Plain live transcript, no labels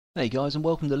Hey guys, and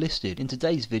welcome to Listed. In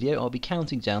today's video I'll be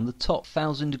counting down the top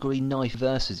 1000-degree knife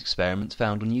versus experiments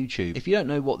found on YouTube. If you don't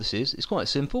know what this is, it's quite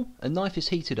simple. A knife is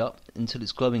heated up until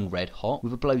it's glowing red hot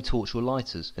with a blowtorch or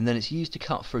lighters, and then it's used to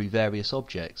cut through various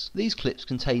objects. These clips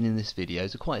contained in this video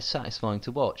are quite satisfying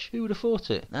to watch. Who would have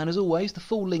thought it? And as always, the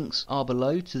full links are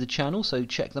below to the channel, so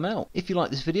check them out. If you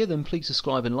like this video, then please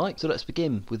subscribe and like. So let's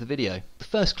begin with the video. The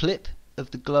first clip of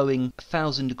the glowing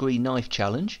 1000-degree knife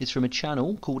challenge is from a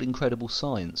channel called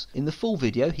IncredibleScience. In the full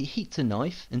video, he heats a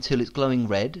knife until it's glowing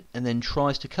red and then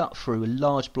tries to cut through a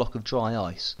large block of dry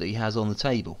ice that he has on the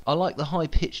table. I like the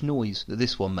high-pitched noise that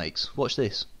this one makes. Watch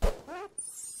this.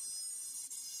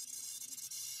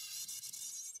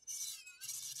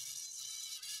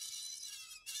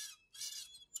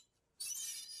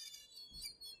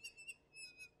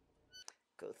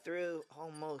 Go through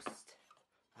almost.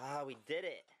 Ah, we did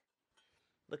it.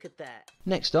 Look at that.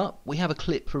 Next up, we have a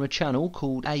clip from a channel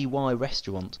called AY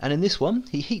Restaurant, and in this one,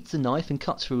 he heats the knife and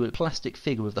cuts through a plastic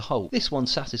figure of the Hulk. This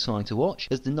one's satisfying to watch,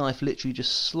 as the knife literally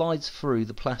just slides through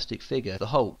the plastic figure, the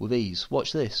Hulk, with ease.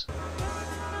 Watch this.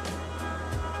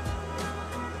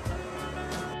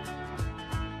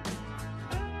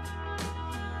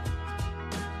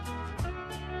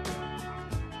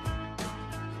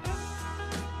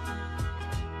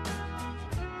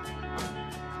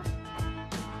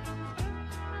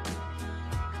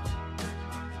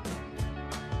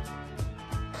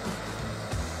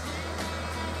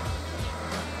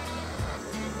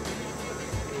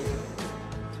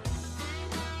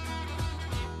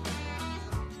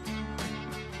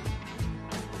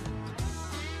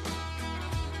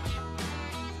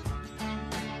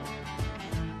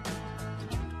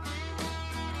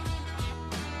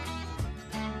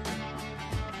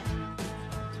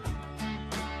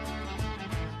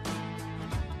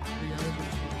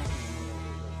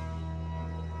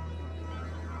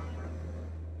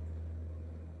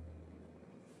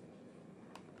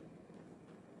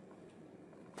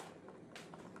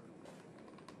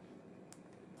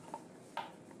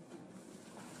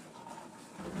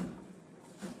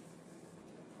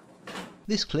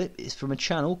 This clip is from a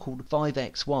channel called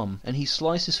 5x1, and he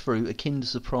slices through a Kinder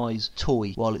Surprise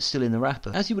toy while it's still in the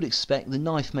wrapper. As you would expect, the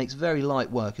knife makes very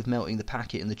light work of melting the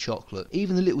packet and the chocolate.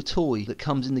 Even the little toy that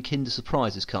comes in the Kinder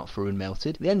Surprise is cut through and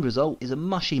melted. The end result is a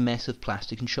mushy mess of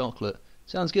plastic and chocolate.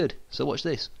 Sounds good, so watch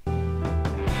this.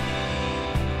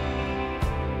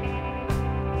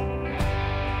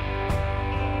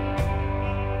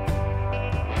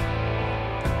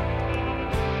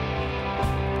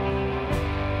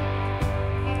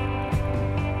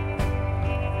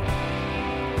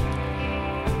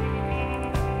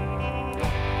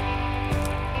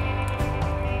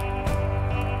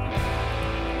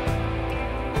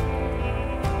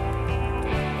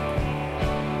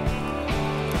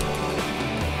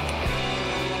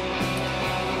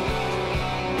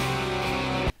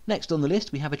 Next on the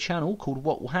list we have a channel called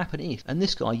What Will Happen If, and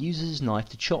this guy uses his knife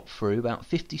to chop through about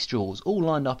 50 straws all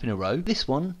lined up in a row. This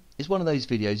one is one of those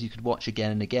videos you could watch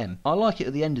again and again. I like it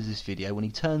at the end of this video when he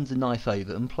turns the knife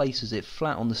over and places it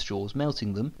flat on the straws,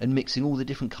 melting them and mixing all the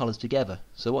different colours together.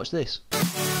 So watch this.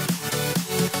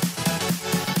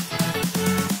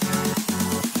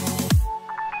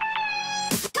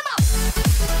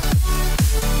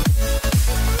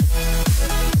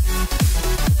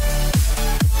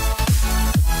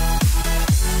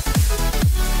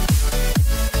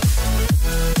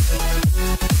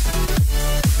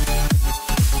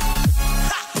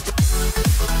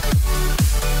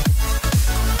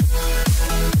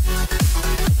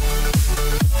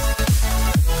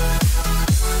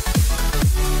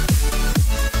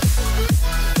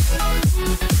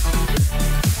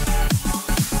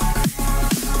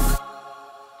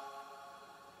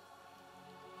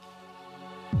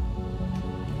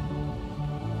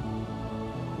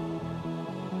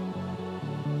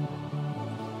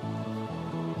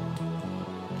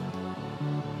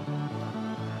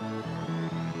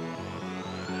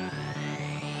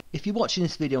 If you're watching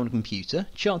this video on a computer,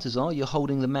 chances are you're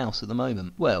holding the mouse at the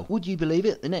moment. Well, would you believe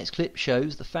it? The next clip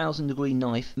shows the 1000-degree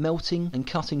knife melting and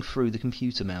cutting through the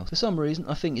computer mouse. For some reason,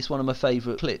 I think it's one of my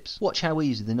favourite clips. Watch how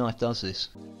easy the knife does this.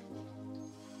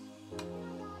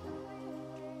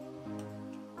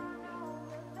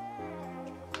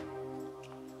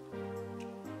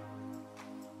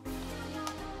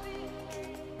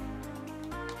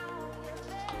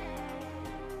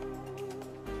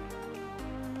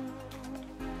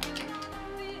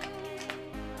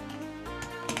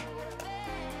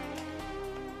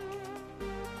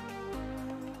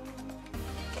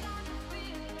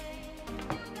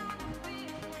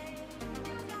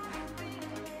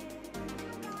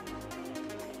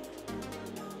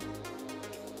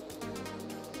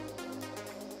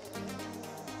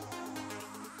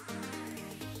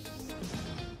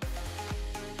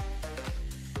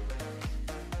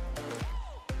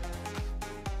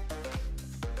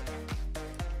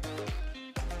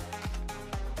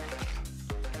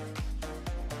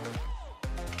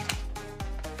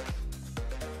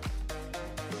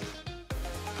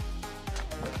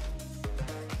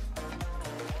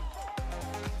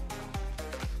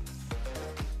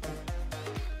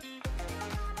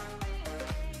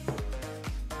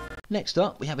 Next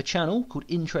up, we have a channel called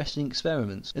Interesting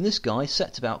Experiments, and this guy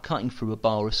sets about cutting through a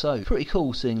bar of soap. Pretty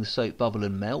cool seeing the soap bubble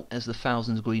and melt as the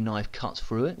 1000-degree knife cuts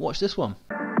through it. Watch this one.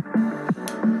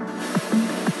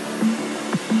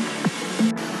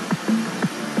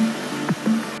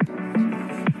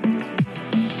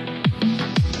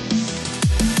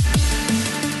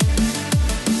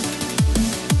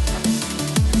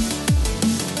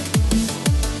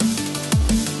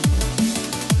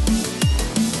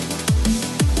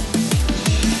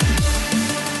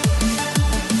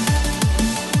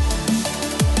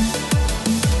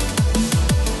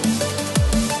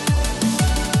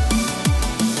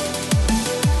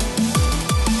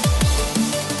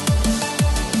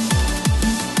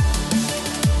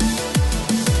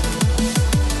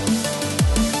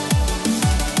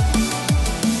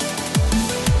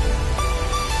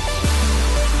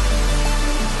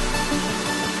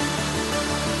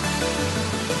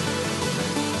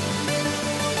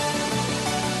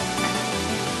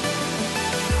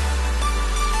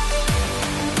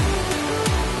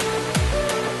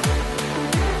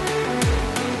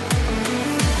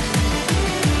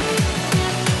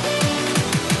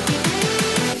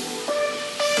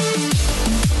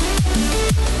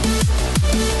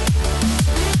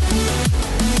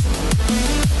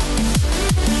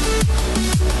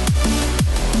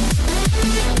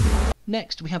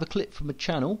 Next, we have a clip from a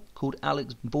channel called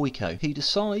Alex Boyko. He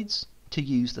decides to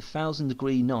use the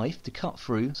 1000-degree knife to cut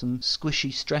through some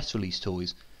squishy stress release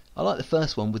toys. I like the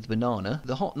first one with the banana.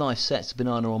 The hot knife sets the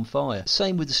banana on fire.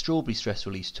 Same with the strawberry stress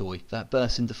release toy that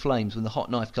bursts into flames when the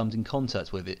hot knife comes in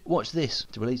contact with it. Watch this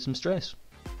to release some stress.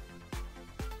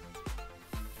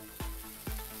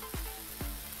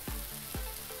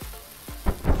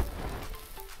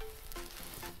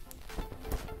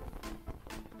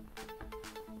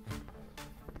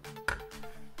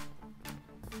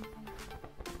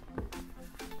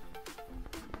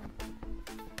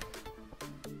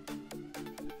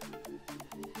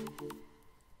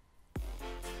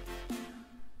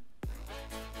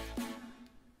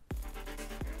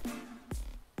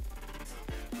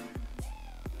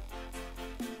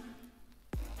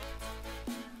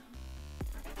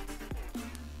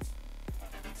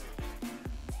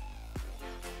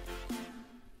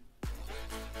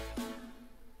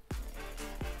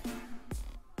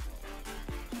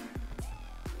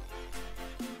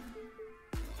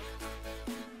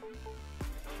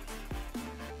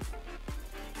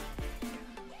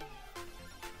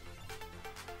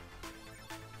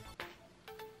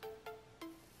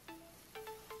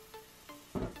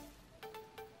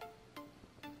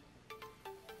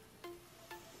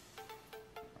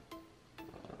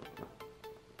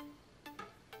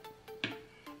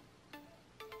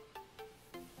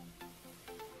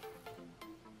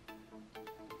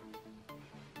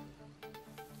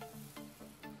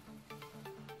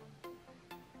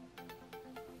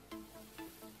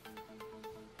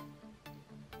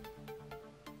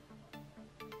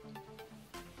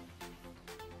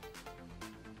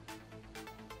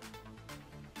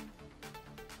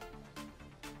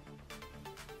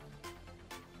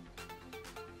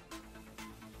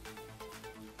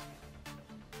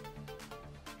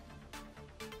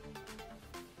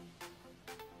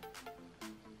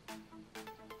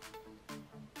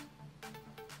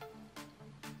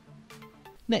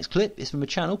 Next clip is from a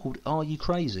channel called Are You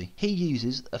Crazy? He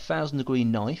uses a 1000-degree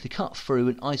knife to cut through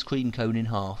an ice cream cone in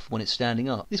half when it's standing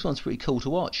up. This one's pretty cool to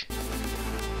watch.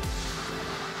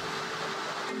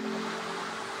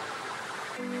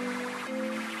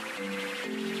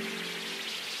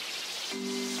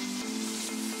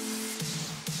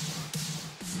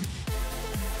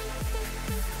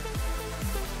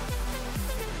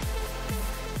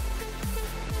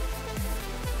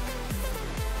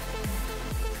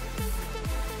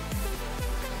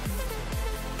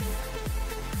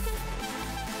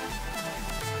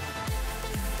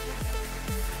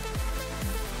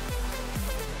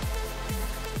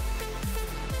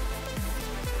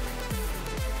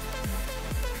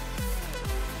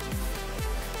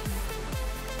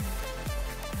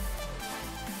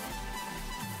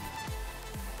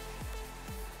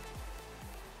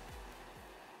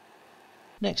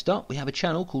 Next up, we have a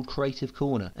channel called Creative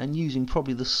Corner, and using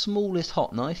probably the smallest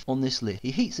hot knife on this list. He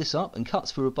heats this up and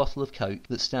cuts through a bottle of Coke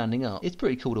that's standing up. It's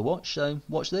pretty cool to watch, so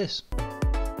watch this.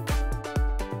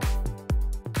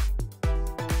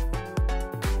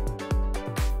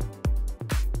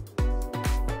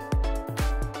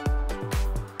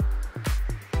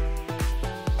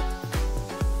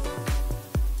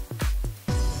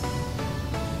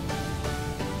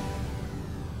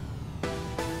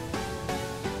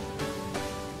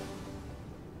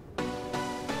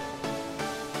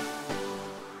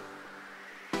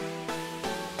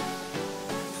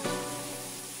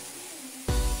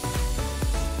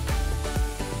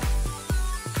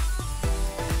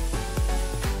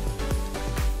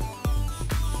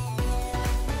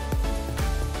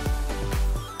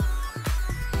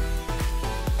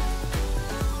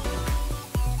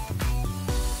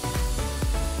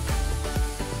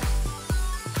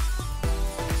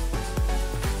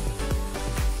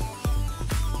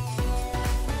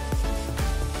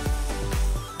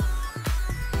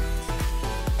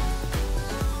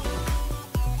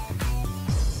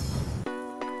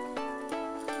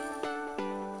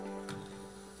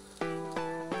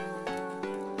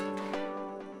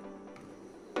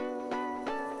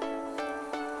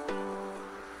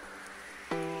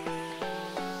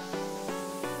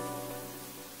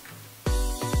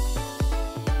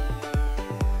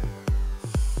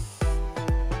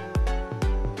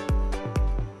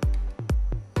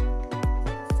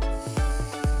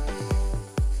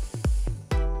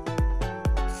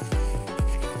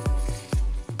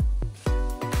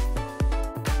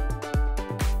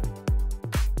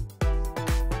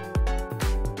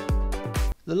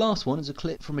 The last one is a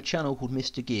clip from a channel called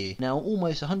Mr. Gear. Now, I'm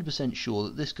almost 100% sure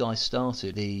that this guy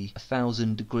started the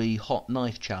 1000 degree hot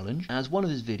knife challenge, as one of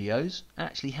his videos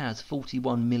actually has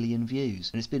 41 million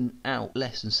views, and it's been out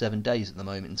less than 7 days at the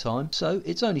moment in time. So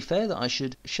it's only fair that I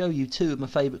should show you two of my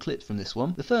favourite clips from this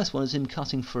one. The first one is him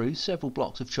cutting through several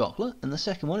blocks of chocolate, and the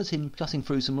second one is him cutting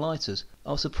through some lighters.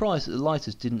 I was surprised that the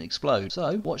lighters didn't explode.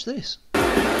 So watch this.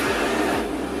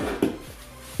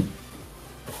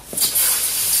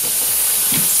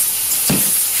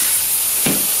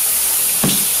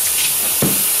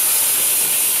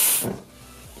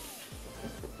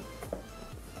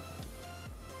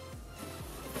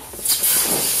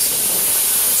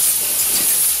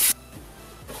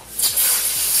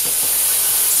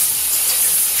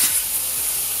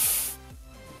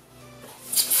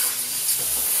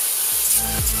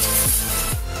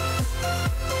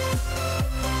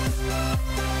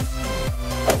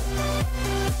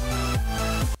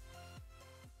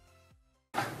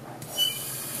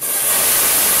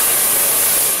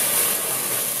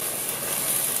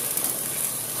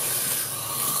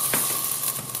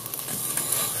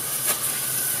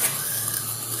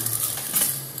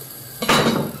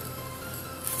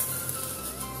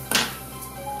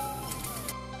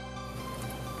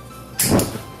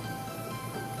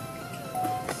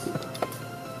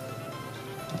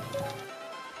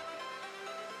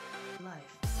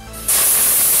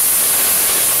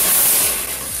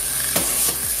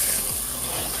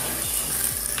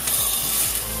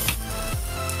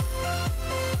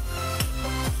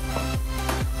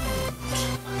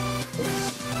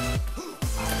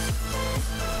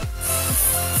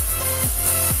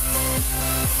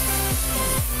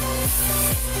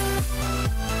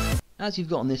 As you've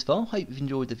gotten this far, hope you've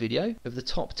enjoyed the video of the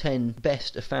top 10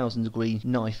 best 1000 degree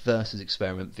knife versus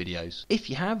experiment videos. If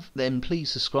you have, then please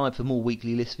subscribe for more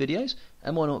weekly list videos,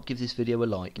 and why not give this video a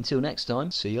like. Until next time,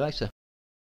 see you later.